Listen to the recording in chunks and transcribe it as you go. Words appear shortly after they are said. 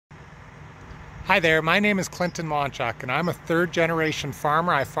Hi there, my name is Clinton Monchuk and I'm a third generation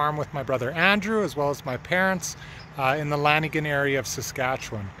farmer. I farm with my brother Andrew as well as my parents in the Lanigan area of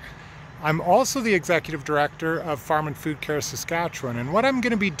Saskatchewan. I'm also the executive director of Farm and Food Care Saskatchewan, and what I'm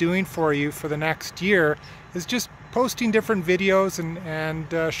going to be doing for you for the next year is just posting different videos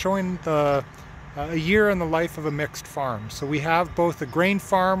and showing a year in the life of a mixed farm. So we have both a grain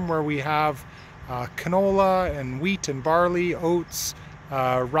farm where we have canola and wheat and barley, oats,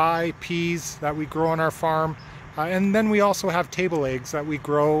 rye, peas that we grow on our farm, and then we also have table eggs that we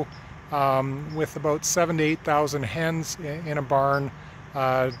grow with about 7,000 to 8,000 hens in a barn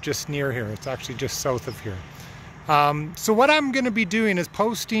just near here. It's actually just south of here. So what I'm going to be doing is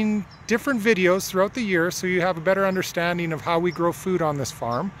posting different videos throughout the year so you have a better understanding of how we grow food on this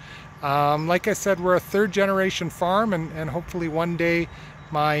farm. Like I said, we're a third generation farm, and hopefully one day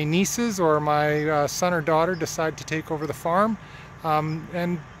my nieces or my son or daughter decide to take over the farm.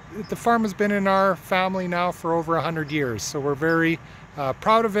 And the farm has been in our family now for over 100 years, so we're very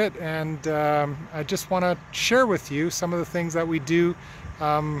proud of it, and I just want to share with you some of the things that we do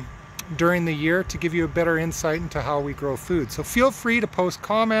during the year to give you a better insight into how we grow food. So feel free to post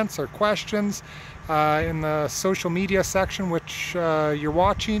comments or questions in the social media section which you're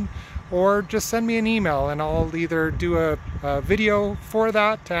watching, or just send me an email and I'll either do a video for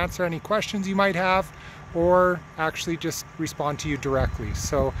that to answer any questions you might have, or actually just respond to you directly.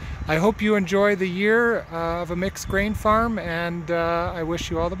 So I hope you enjoy the year of a mixed grain farm, and I wish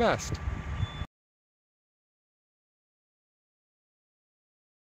you all the best.